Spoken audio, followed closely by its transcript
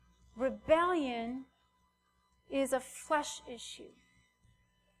rebellion is a flesh issue.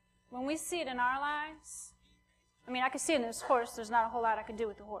 When we see it in our lives, I mean, I can see it in this horse. There's not a whole lot I can do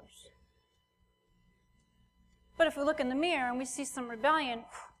with the horse. But if we look in the mirror and we see some rebellion,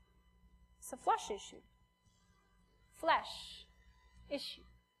 it's a flesh issue. Flesh issue.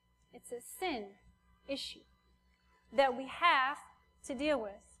 It's a sin issue that we have to deal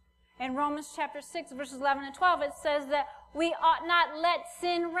with. In Romans chapter 6, verses 11 and 12, it says that we ought not let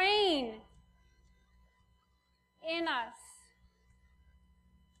sin reign in us.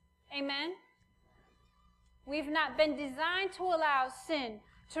 Amen? We've not been designed to allow sin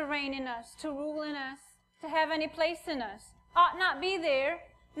to reign in us, to rule in us, to have any place in us. Ought not be there,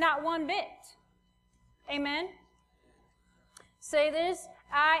 not one bit. Amen? Say this,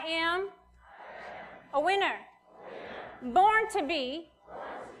 I am a winner, born to be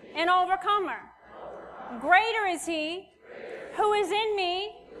an overcomer. Greater is he who is in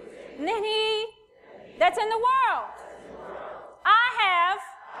me than he that's in the world. I have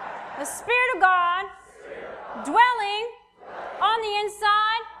the Spirit of God dwelling on the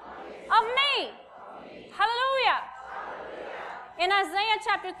inside of me. Hallelujah. In Isaiah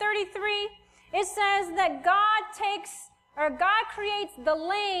chapter 33, it says that God creates the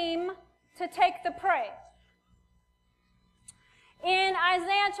lame to take the prey. In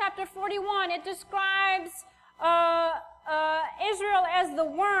Isaiah chapter 41, it describes Israel as the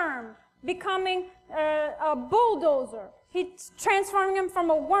worm becoming a bulldozer. He's transforming him from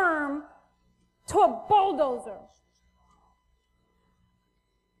a worm to a bulldozer.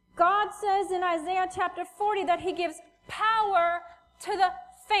 God says in Isaiah chapter 40 that he gives power to the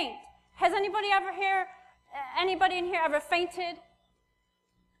faint. Has anybody in here ever fainted?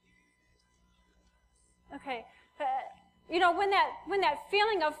 Okay. When that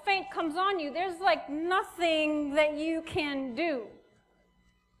feeling of faint comes on you, there's like nothing that you can do.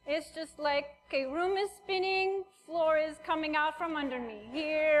 It's just like, okay, room is spinning, floor is coming out from under me.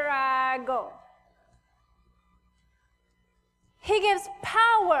 Here I go. He gives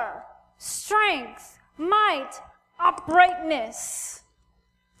power, strength, might, uprightness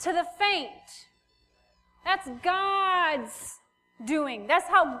to the faint. That's God's doing. That's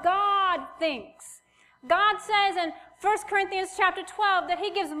how God thinks. God says in 1 Corinthians chapter 12 that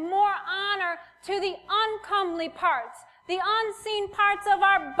he gives more honor to the uncomely parts, the unseen parts of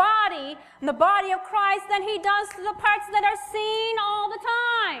our body, the body of Christ, than he does to the parts that are seen all the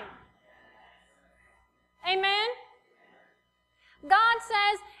time. Amen? God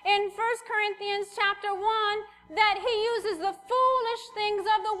says in 1 Corinthians chapter 1 that he uses the foolish things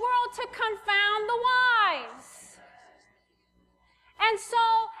of the world to confound the wise. And so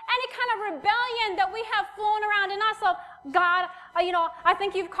any kind of rebellion that we have flown around in us of, God, I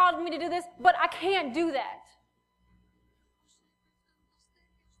think you've called me to do this, but I can't do that.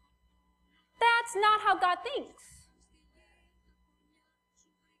 That's not how God thinks.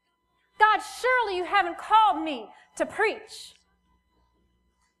 God, surely you haven't called me to preach.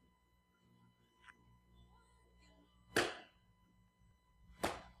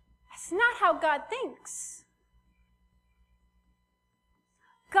 That's not how God thinks.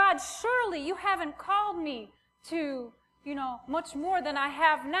 God, surely you haven't called me to, much more than I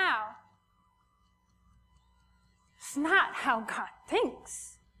have now. It's not how God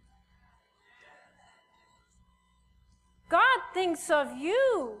thinks. God thinks of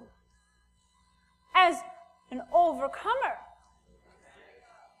you as an overcomer,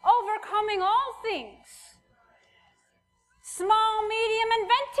 overcoming all things, small, medium, and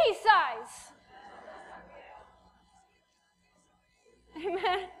venti size.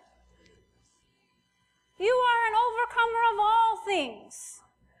 Amen. You are an overcomer of all things.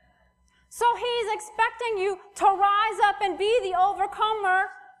 So he's expecting you to rise up and be the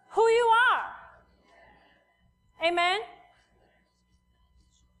overcomer who you are. Amen.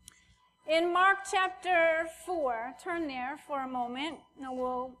 In Mark chapter 4, turn there for a moment. Now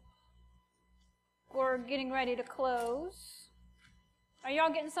we're getting ready to close. Are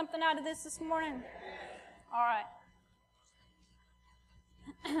y'all getting something out of this morning? All right.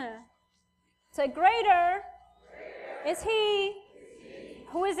 So greater is he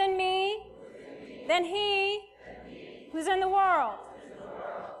who is in me than he who's in the world.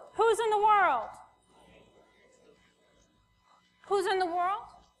 Who's in the world? Who's in the world?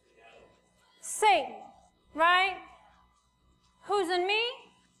 Satan, right? Who's in me?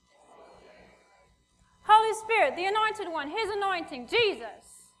 Holy Spirit, the anointed one, his anointing,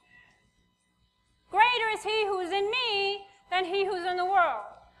 Jesus. Greater is he who is in me than he who's in the world.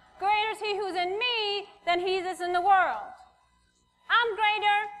 Greater is he who's in me than he that's in the world. I'm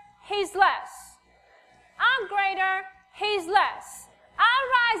greater, he's less. I'm greater, he's less.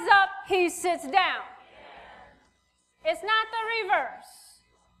 I rise up, he sits down. It's not the reverse.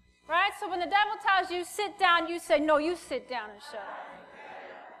 Right? So when the devil tells you sit down, you say, no, you sit down and shut up.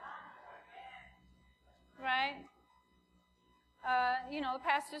 Right?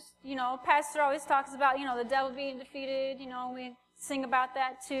 Pastor always talks about, the devil being defeated. We sing about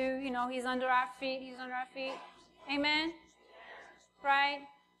that too. He's under our feet. He's under our feet. Amen? Right?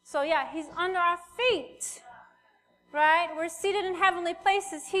 So yeah, he's under our feet. Right? We're seated in heavenly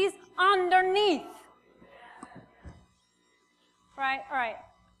places. He's underneath. Right? All right.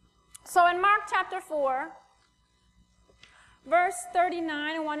 So in Mark chapter 4, verse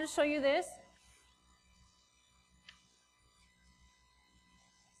 39, I want to show you this.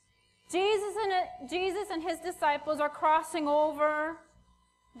 Jesus and his disciples are crossing over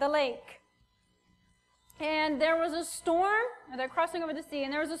the lake. And there was a storm, they're crossing over the sea,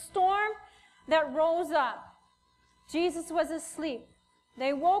 and there was a storm that rose up. Jesus was asleep.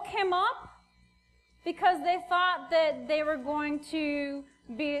 They woke him up because they thought that they were going to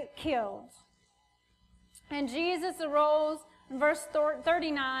be killed. And Jesus arose, in verse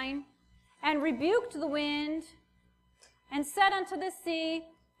 39, and rebuked the wind, and said unto the sea,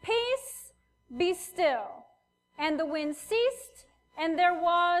 Peace, be still. And the wind ceased, and there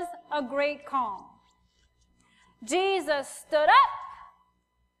was a great calm. Jesus stood up.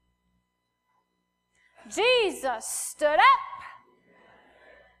 Jesus stood up,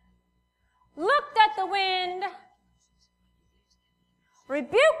 looked at the wind,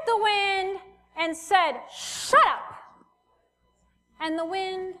 rebuked the wind, and said, Shut up. And the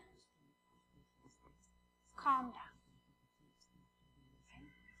wind calmed down.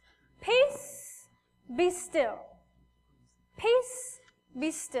 Peace, be still. Peace,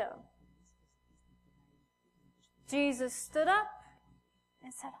 be still. Jesus stood up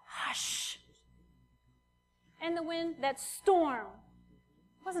and said, Hush. And the wind, that storm,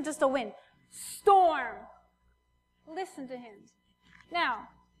 it wasn't just a wind, storm. Listen to him. Now,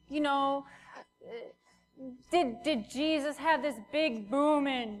 did Jesus have this big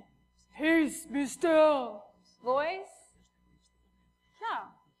booming, peace, be still voice? No.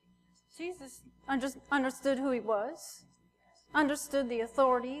 Jesus understood who he was, understood the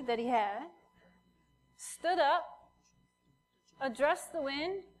authority that he had, stood up, addressed the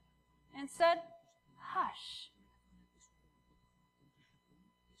wind, and said, Hush.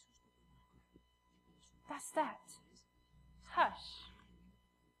 That's that. Hush.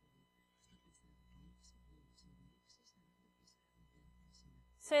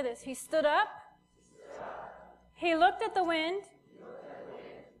 Say this. He stood up. He looked at the wind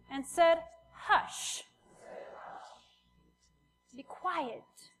and said, Hush. Be quiet.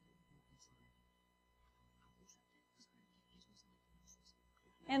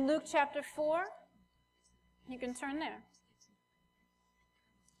 In Luke chapter 4, you can turn there.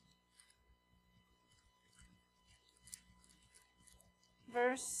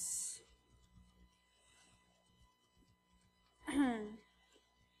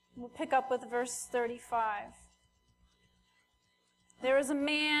 We'll pick up with verse 35. There is a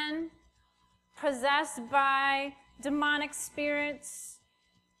man possessed by demonic spirits.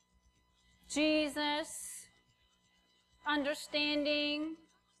 Jesus, understanding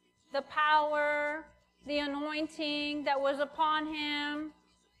the power, the anointing that was upon him,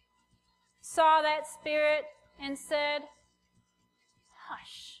 saw that spirit and said,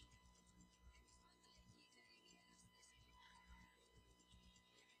 Hush.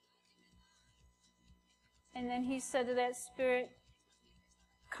 And then he said to that spirit,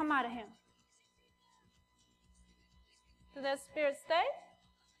 Come out of him. Did that spirit stay?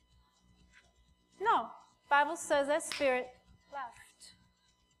 No. Bible says that spirit left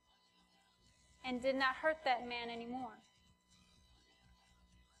and did not hurt that man anymore.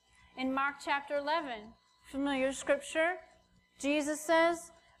 In Mark chapter 11, familiar scripture, Jesus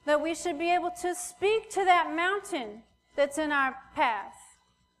says that we should be able to speak to that mountain that's in our path.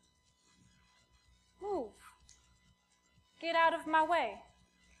 Move. Get out of my way.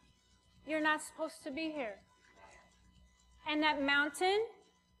 You're not supposed to be here. And that mountain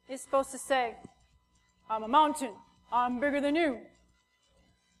is supposed to say, I'm a mountain. I'm bigger than you.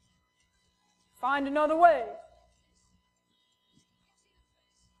 Find another way.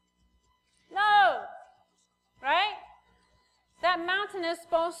 No. Right? That mountain is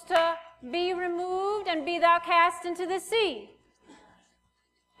supposed to be removed and be thou cast into the sea.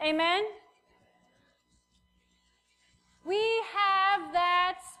 Amen? We have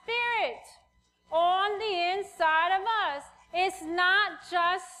that spirit on the inside of us. It's not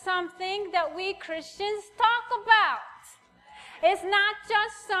just something that we Christians talk about. It's not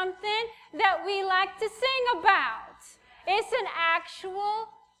just something that we like to sing about. It's an actual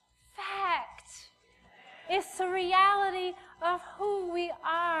It's the reality of who we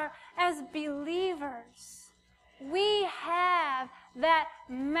are as believers. We have that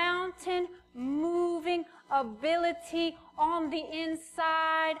mountain moving ability on the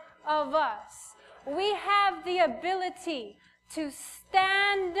inside of us. We have the ability to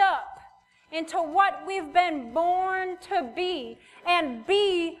stand up into what we've been born to be and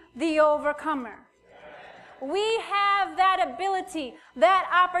be the overcomer. We have that ability, that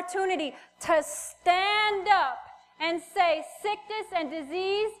opportunity to stand up and say, sickness and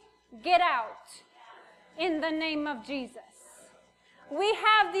disease, get out in the name of Jesus. We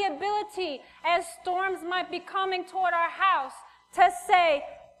have the ability, as storms might be coming toward our house, to say,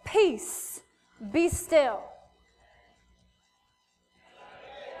 peace, be still.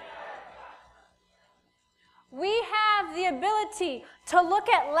 We have the ability to look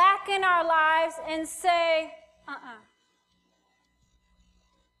at lack in our lives and say,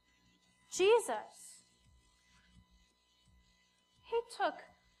 Jesus, he took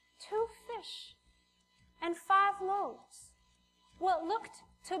 2 fish and 5 loaves, what looked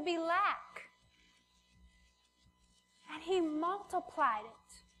to be lack, and he multiplied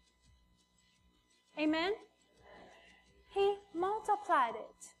it. Amen? He multiplied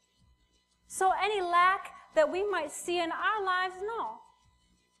it. So any lack that we might see in our lives, no.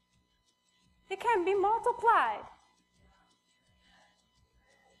 It can be multiplied.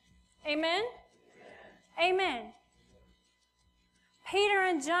 Amen? Amen. Peter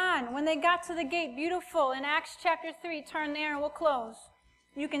and John, when they got to the gate, beautiful, in Acts chapter 3, turn there and we'll close.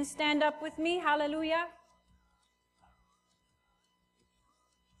 You can stand up with me, hallelujah.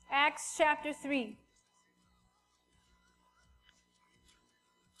 Acts chapter 3.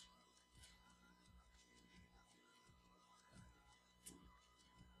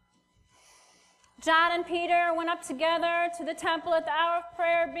 John and Peter went up together to the temple at the hour of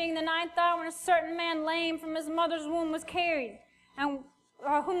prayer, being the 9th hour, when a certain man lame from his mother's womb was carried, and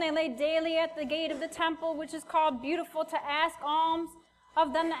whom they laid daily at the gate of the temple, which is called Beautiful, to ask alms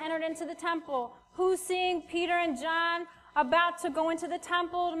of them that entered into the temple, who, seeing Peter and John about to go into the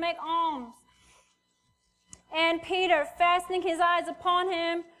temple to make alms, and Peter, fastening his eyes upon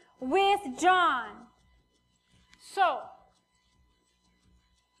him with John. So,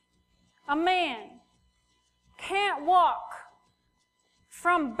 a man can't walk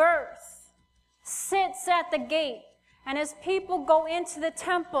from birth, sits at the gate, and as people go into the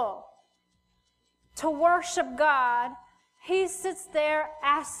temple to worship God, he sits there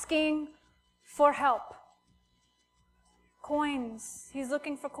asking for help. Coins. He's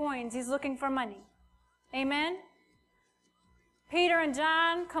looking for coins. He's looking for money. Amen? Peter and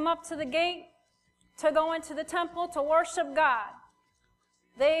John come up to the gate to go into the temple to worship God.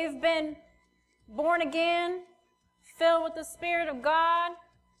 They've been born again, filled with the Spirit of God.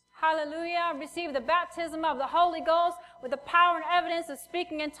 Hallelujah. Received the baptism of the Holy Ghost with the power and evidence of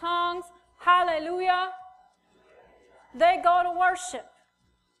speaking in tongues. Hallelujah. They go to worship.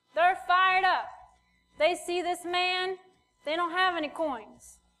 They're fired up. They see this man. They don't have any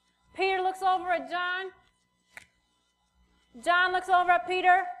coins. Peter looks over at John. John looks over at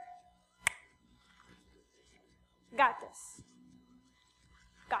Peter. Got this.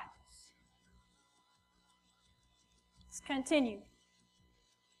 Got this. Let's continue.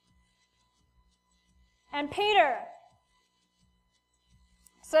 And Peter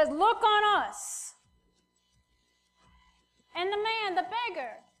says, look on us. And the man, the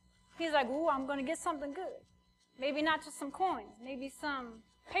beggar, he's like, ooh, I'm going to get something good. Maybe not just some coins, maybe some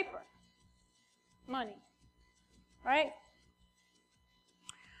paper, money, right?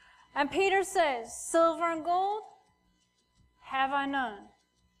 And Peter says, silver and gold have I none,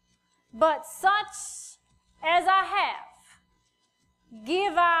 but such as I have,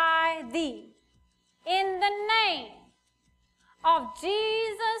 give I thee. In the name of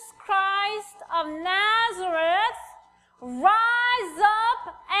Jesus Christ of Nazareth, rise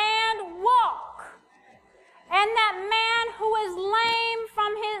up and walk. And that man who was lame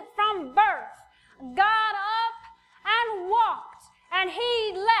from birth got up and walked, and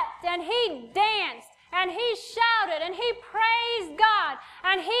he leapt, and he danced, and he shouted, and he praised God,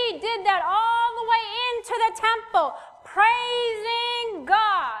 and he did that all the way into the temple, praising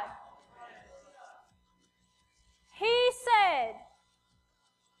God.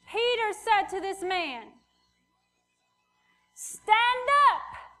 Peter said to this man, stand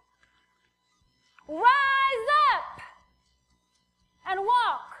up, rise up, and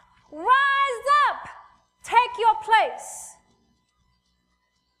walk. Rise up, take your place.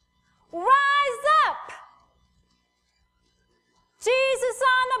 Rise up. Jesus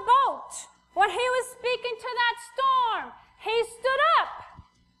on the boat, when he was speaking to that storm, he stood up.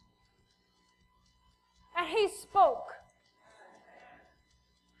 he spoke.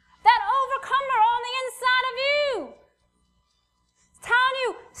 That overcomer on the inside of you. It's telling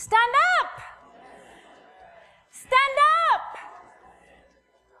you, stand up. Stand up.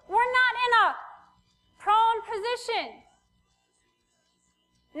 We're not in a prone position.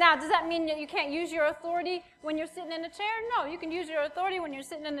 Now, does that mean that you can't use your authority when you're sitting in the chair? No, you can use your authority when you're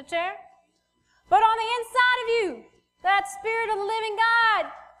sitting in the chair. But on the inside of you, that Spirit of the living God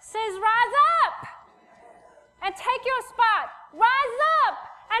says, rise up and take your spot. Rise up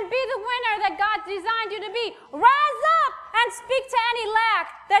and be the winner that God designed you to be. Rise up and speak to any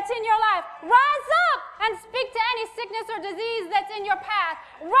lack that's in your life. Rise up and speak to any sickness or disease that's in your path.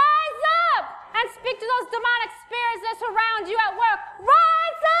 Rise up and speak to those demonic spirits that surround you at work.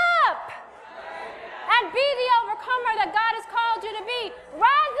 Rise up and be the overcomer that God has called you to be.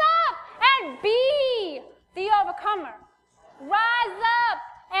 Rise up and be the overcomer. Rise up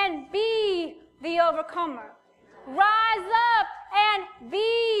and be the overcomer. Rise up and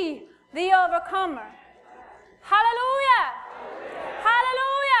be the overcomer. Hallelujah.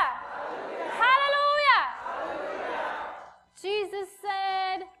 Hallelujah. Hallelujah. Jesus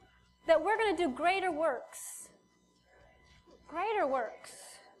said that we're going to do greater works. Greater works.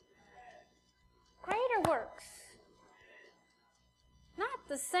 Greater works. Not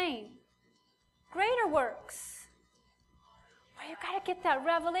the same. Greater works. Well, you got to get that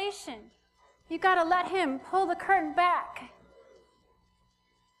revelation. You got to let him pull the curtain back.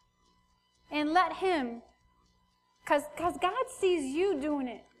 And let him, because God sees you doing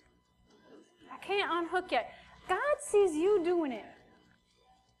it. I can't unhook it. God sees you doing it.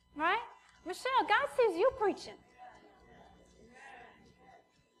 Right? Michelle, God sees you preaching.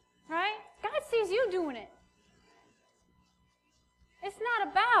 Right? God sees you doing it. It's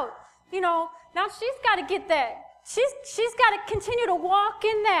not about, now she's got to get that. She's got to continue to walk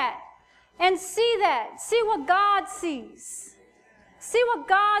in that and see that. See what God sees. See what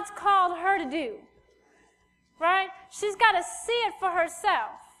God's called her to do. Right? She's got to see it for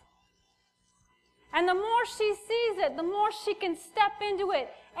herself. And the more she sees it, the more she can step into it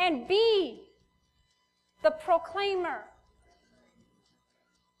and be the proclaimer.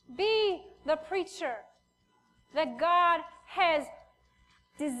 Be the preacher that God has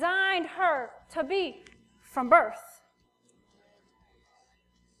designed her to be from birth.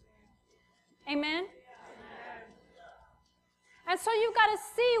 Amen? And so you've got to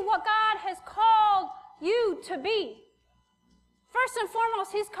see what God has called you to be. First and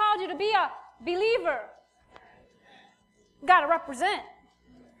foremost, he's called you to be a believer. Got to represent.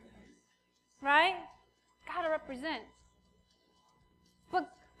 Right? Got to represent. But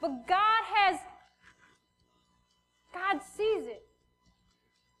God sees it.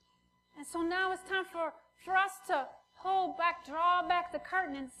 And so now it's time for us to draw back the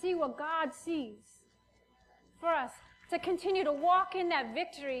curtain and see what God sees for us. To continue to walk in that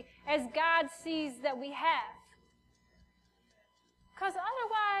victory as God sees that we have. Because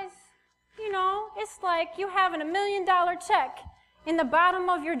otherwise, it's like you having $1 million check in the bottom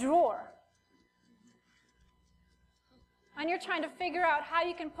of your drawer. And you're trying to figure out how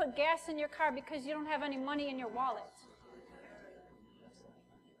you can put gas in your car because you don't have any money in your wallet.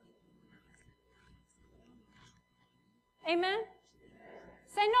 Amen?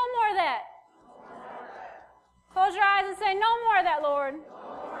 Say no more of that. Close your eyes and say, no more of that, Lord.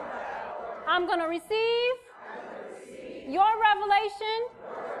 I'm going to receive your revelation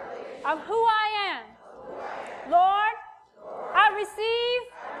of who I am. Lord, I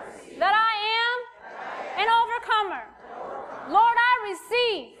receive that I am an overcomer. Lord, I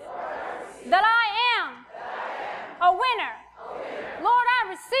receive that I am a winner. Lord,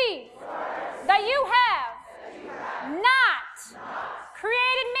 I receive that you have not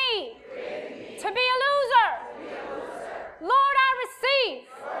created me to be a loser. Lord, I receive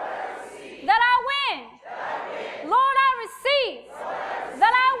that I win. Lord, I receive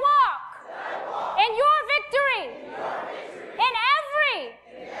that I walk in your victory in every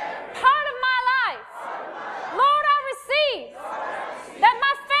part of my life. Lord, I receive that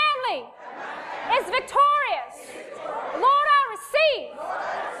my family is victorious. Lord, I receive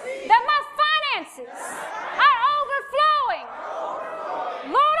that my finances are overflowing.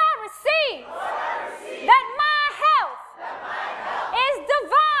 Lord, I receive that my health is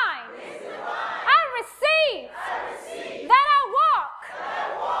divine. I receive that I walk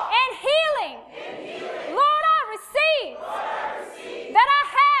in healing. Lord, I receive that I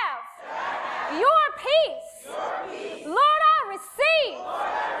have your peace. Lord, I receive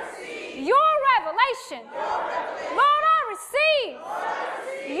your revelation. Lord, I receive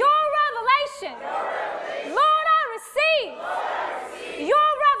your revelation. Lord, I receive your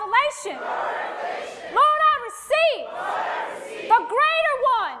revelation. Lord, I greater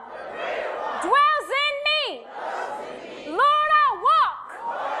one dwells in me. Lord, I walk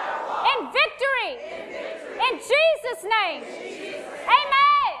in victory. In Jesus' name.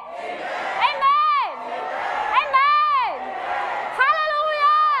 Amen. Amen.